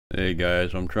Hey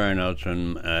guys, I'm trying out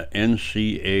some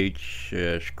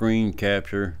NCH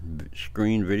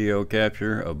screen video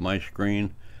capture of my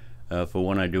screen for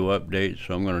when I do updates.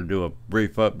 So I'm going to do a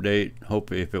brief update.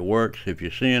 Hope if it works. If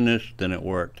you're seeing this, then it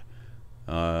worked.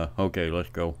 Okay, let's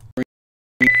go.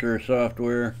 Capture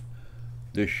software.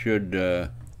 This should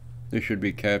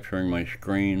be capturing my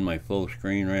screen, my full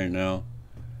screen right now.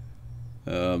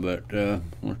 But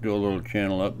let's do a little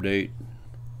channel update.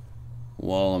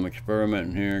 While I'm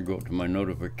experimenting here, go to my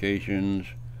notifications,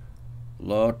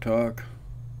 Law Talk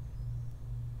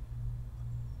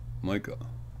with Mike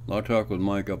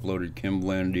uploaded Kim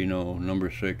Blandino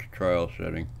number 6 trial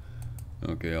setting.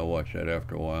 Okay, I'll watch that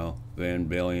after a while. Van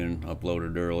Balian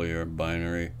uploaded earlier,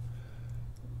 binary.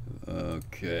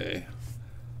 Okay.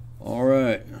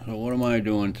 Alright, so what am I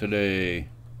doing today?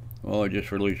 Well, I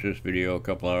just released this video a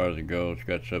couple hours ago. It's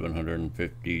got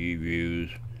 750 views.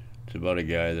 It's about a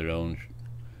guy that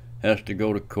has to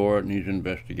go to court and he's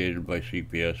investigated by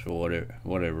CPS for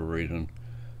whatever reason.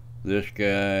 This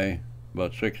guy,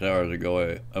 about 6 hours ago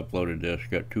I uploaded this,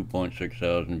 got 2.6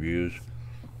 thousand views.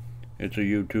 It's a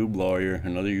YouTube lawyer,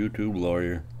 another YouTube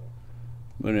lawyer.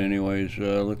 But anyways,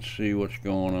 let's see what's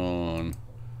going on.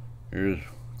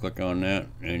 Click on that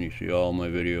and you see all my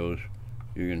videos.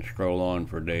 You can scroll on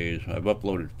for days. I've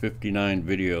uploaded 59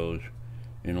 videos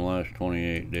in the last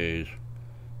 28 days.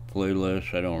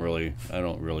 Playlists, I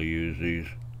don't really use these.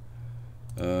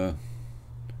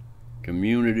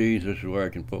 Communities, this is where I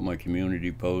can put my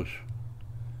community posts.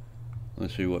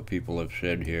 Let's see what people have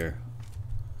said here.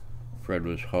 Fred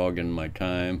was hogging my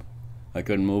time. I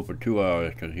couldn't move for 2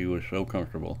 hours because he was so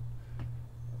comfortable.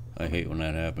 I hate when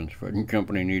that happens. Fred and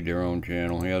company need their own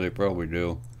channel. Yeah, they probably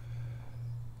do.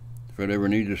 If Fred ever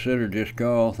needs a sitter, just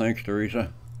call. Thanks,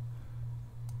 Teresa.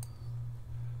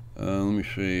 Let me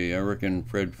see. I reckon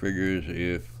Fred figures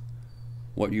if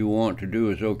what you want to do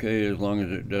is okay as long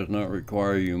as it does not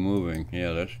require you moving.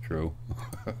 Yeah, that's true.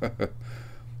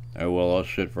 I'll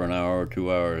sit for an hour or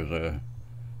 2 hours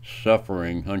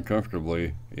suffering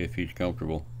uncomfortably if he's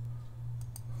comfortable.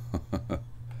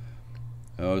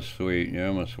 Oh, sweet. Yeah,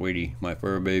 I'm a sweetie. My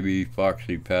fur baby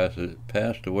Foxy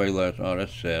passed away last. Oh,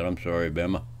 that's sad. I'm sorry,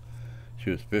 Bema.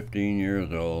 She was 15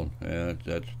 years old. Yeah,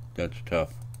 that's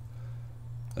tough.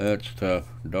 That's tough.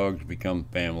 Dogs become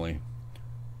family.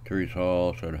 Therese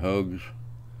Hall said hugs.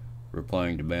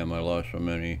 Replying to Bam, I lost so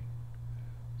many.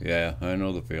 Yeah, I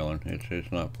know the feeling. It's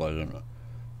not pleasant.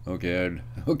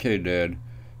 Okay, Dad.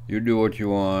 You do what you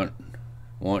want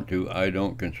to. I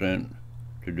don't consent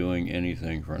to doing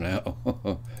anything for now.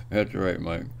 That's right,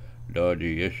 Mike.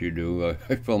 Dodgy. Yes, you do.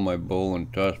 I fill my bowl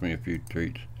and toss me a few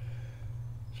treats.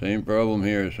 Same problem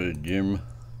here, says Jim.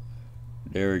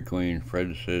 Dairy Queen.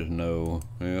 Fred says no.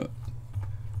 Yep.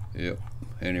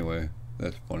 Anyway,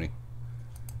 that's funny.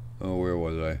 Oh, where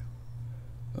was I?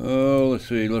 Oh, let's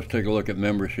see. Let's take a look at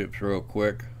memberships real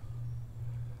quick.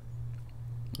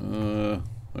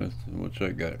 What's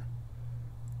that got?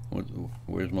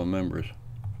 Where's my members?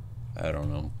 I don't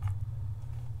know.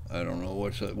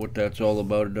 What that's all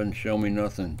about. It doesn't show me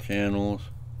nothing. Channels.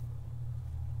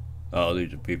 Oh,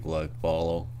 these are people I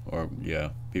follow, or yeah,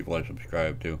 people I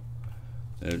subscribe to.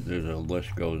 There's a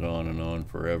list goes on and on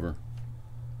forever.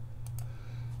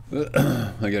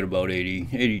 I got about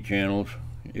 80 channels.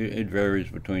 It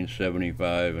varies between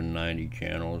 75 and 90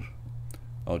 channels.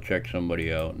 I'll check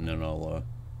somebody out and then I'll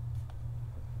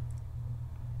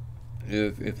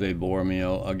if they bore me,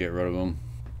 I'll get rid of them.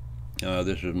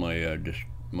 This is my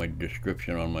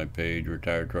description on my page.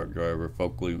 Retired truck driver.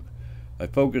 I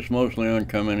focus mostly on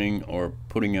commenting or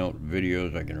putting out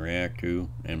videos I can react to,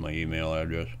 and my email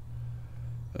address.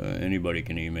 Anybody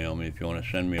can email me if you want to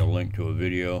send me a link to a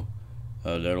video.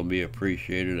 That'll be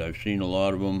appreciated. I've seen a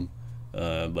lot of them,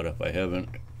 but if I haven't,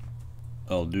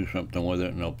 I'll do something with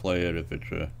it and I'll play it if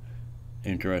it's a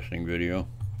interesting video.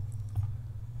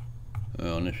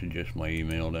 And this is just my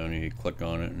email down here. You click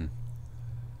on it and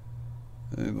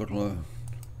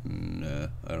nah,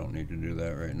 I don't need to do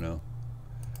that right now.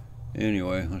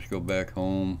 Anyway, let's go back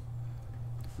home.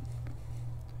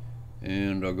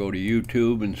 And I'll go to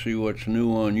YouTube and see what's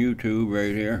new on YouTube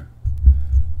right here.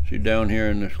 See down here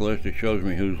in this list, it shows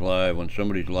me who's live. When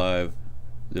somebody's live,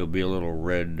 there'll be a little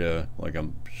red, like a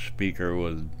speaker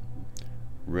with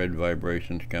red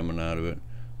vibrations coming out of it.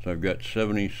 So I've got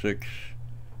 76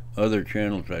 other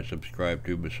channels I subscribe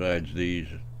to besides these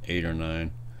 8 or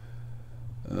 9.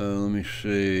 Let me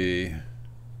see.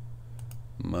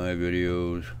 My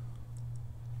videos.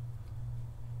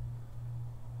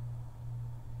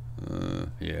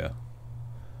 Yeah.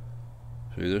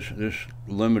 See, this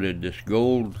limited, this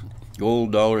gold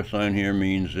dollar sign here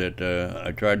means that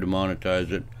I tried to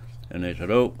monetize it and they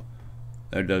said, oh,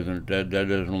 that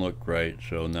doesn't look right.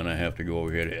 So then I have to go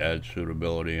over here to add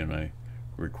suitability, and I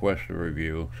request a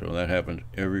review. So that happens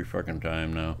every fucking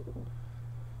time now.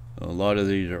 A lot of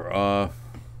these are off.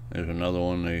 There's another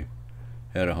one they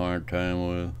had a hard time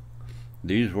with.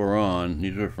 These were on.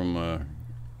 These are from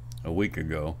a week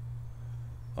ago.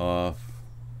 Off.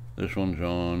 This one's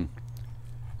on.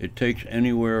 It takes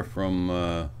anywhere from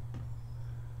I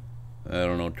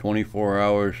don't know, 24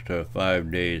 hours to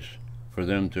 5 days for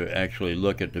them to actually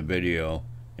look at the video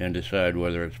and decide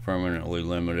whether it's permanently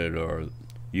limited, or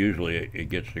usually it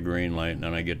gets the green light, and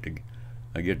then I get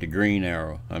the green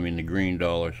arrow. I mean the green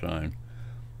dollar sign.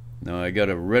 Now I got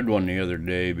a red one the other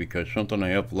day because something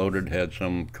I uploaded had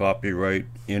some copyright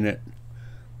in it,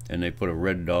 and they put a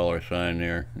red dollar sign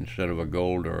there instead of a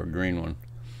gold or a green one.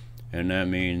 And that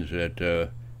means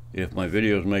that if my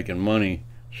video's making money,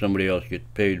 somebody else gets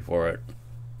paid for it.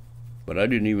 But I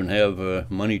didn't even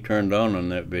have money turned on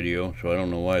that video, so I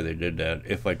don't know why they did that.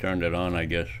 If I turned it on, I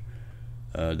guess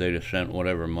they'd have sent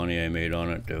whatever money I made on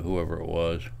it to whoever it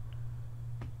was.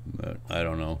 But I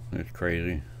don't know. It's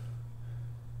crazy.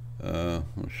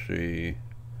 Let's see.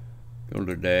 Go to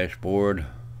the dashboard.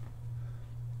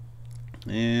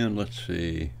 And let's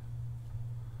see.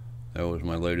 That was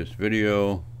my latest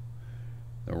video.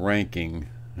 The ranking.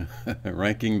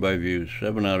 Ranking by views.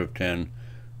 7 out of 10.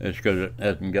 It's because it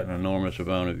hasn't gotten an enormous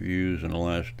amount of views in the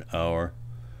last hour.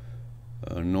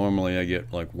 Normally I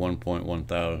get like 1.1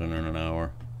 thousand in an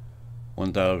hour.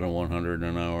 1,100 in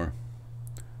an hour.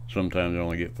 Sometimes I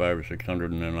only get 500 or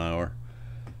 600 in an hour.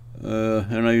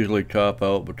 And I usually top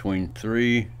out between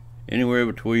anywhere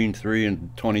between 3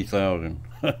 and 20,000.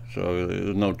 So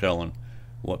there's no telling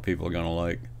what people are gonna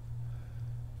like.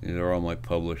 These are all my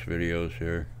published videos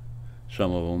here.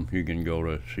 Some of them you can go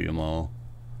to see them all.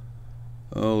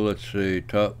 Oh, let's see.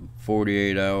 Top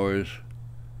 48 hours.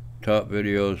 Top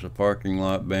videos: The Parking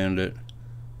Lot Bandit,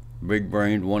 Big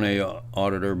Brained 1A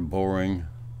Auditor, Boring.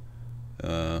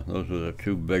 Those are the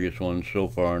two biggest ones so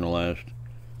far in the last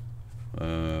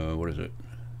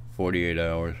 48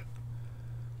 hours.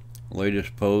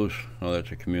 Latest post, oh,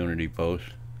 that's a community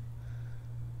post.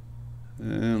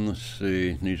 And let's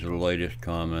see, these are the latest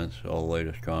comments, all the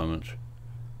latest comments.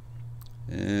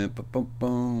 And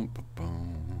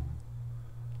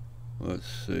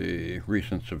let's see,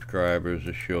 recent subscribers.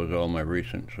 This shows all my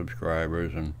recent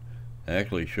subscribers, and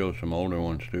actually shows some older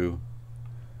ones too.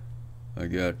 I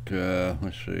got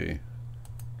let's see,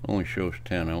 only shows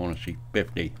 10. I want to see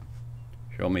 50.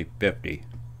 Show me 50.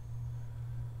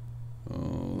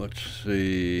 Oh, let's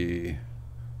see.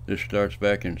 This starts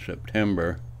back in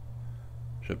September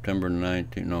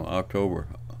 19th. No, October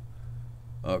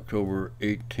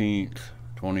 18th,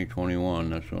 2021.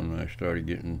 That's when I started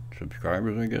getting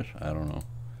subscribers, I guess. I don't know.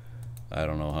 I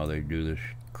don't know how they do this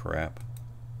crap.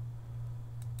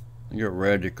 I got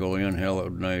Radical in Hell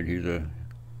at Night. He's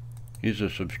a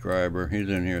subscriber. He's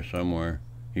in here somewhere.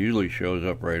 He usually shows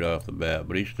up right off the bat,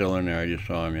 but he's still in there. I just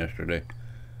saw him yesterday.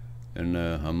 And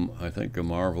I think a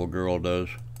Marvel Girl does,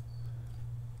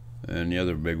 and the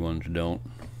other big ones don't.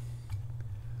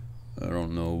 I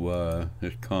don't know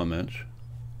his comments.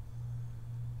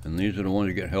 And these are the ones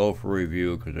that get hell for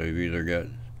review, because they've either got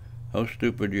how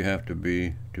stupid you have to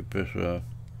be to piss off.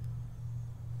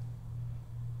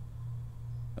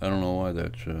 I don't know why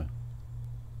that's I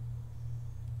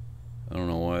don't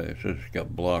know why it says it's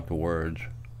got blocked words.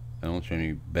 I don't see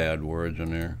any bad words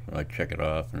in there. So I check it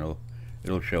off and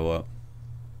it'll show up.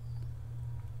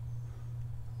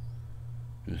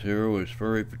 This hero is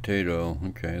Furry Potato.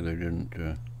 Okay, they didn't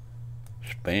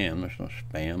spam. That's not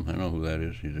spam. I know who that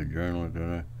is. He's a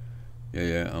journalist.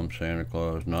 Yeah, I'm Santa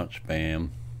Claus, not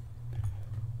spam.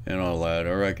 And all that.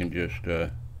 Or I can just go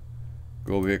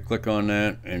over here, click on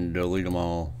that, and delete them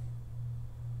all.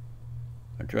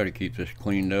 I try to keep this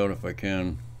cleaned out if I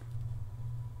can.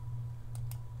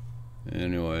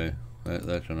 Anyway,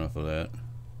 that's enough of that.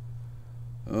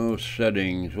 Oh,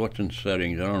 settings. What's in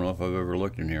settings? I don't know if I've ever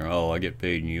looked in here. Oh, I get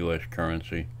paid in US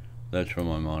currency. That's from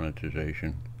my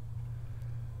monetization.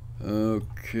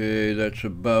 Okay, that's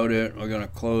about it. We're gonna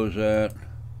close that.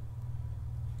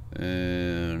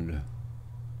 And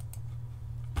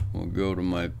we'll go to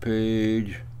my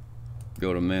page.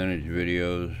 Go to manage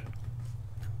videos.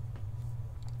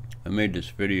 I made this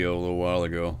video a little while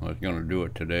ago. I was gonna do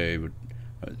it today, but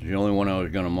it's the only one I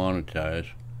was gonna monetize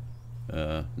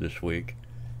this week.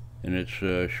 And it's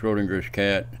Schrodinger's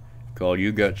cat, called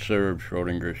You Got Served,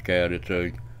 Schrodinger's Cat. It's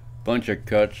a bunch of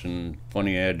cuts and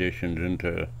funny additions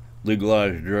into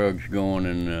legalized drugs going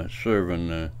and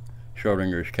serving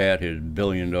Schrodinger's cat his $1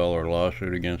 billion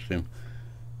lawsuit against him.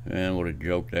 And what a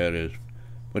joke that is.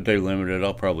 but they limit it.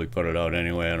 I'll probably put it out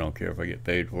anyway. I don't care if I get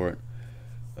paid for it.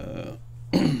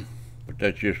 But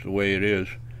that's just the way it is.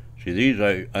 See, these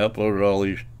I uploaded all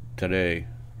these today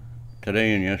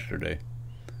and yesterday.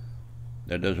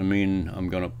 That doesn't mean I'm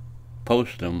gonna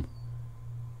post them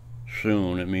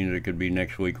soon. It means it could be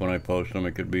next week when I post them.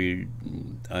 It could be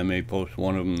I may post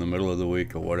one of them in the middle of the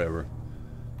week or whatever.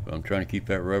 So I'm trying to keep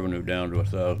that revenue down to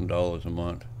 $1,000 a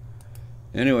month.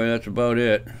 Anyway, that's about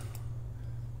it.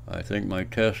 I think my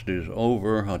test is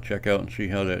over. I'll check out and see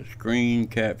how that screen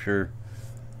capture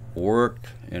worked,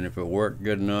 and if it worked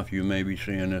good enough, you may be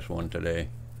seeing this one today.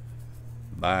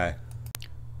 Bye.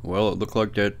 Well, it looked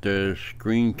like that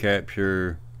screen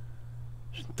capture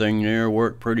thing there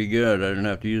worked pretty good. I didn't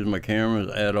have to use my cameras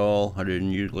at all. I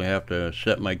didn't usually have to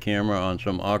set my camera on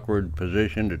some awkward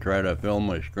position to try to film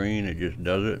my screen. It just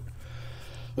does it,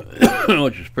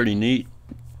 which is pretty neat.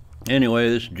 Anyway,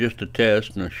 this is just a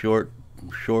test and a short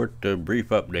brief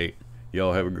update.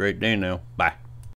 Y'all have a great day now. Bye.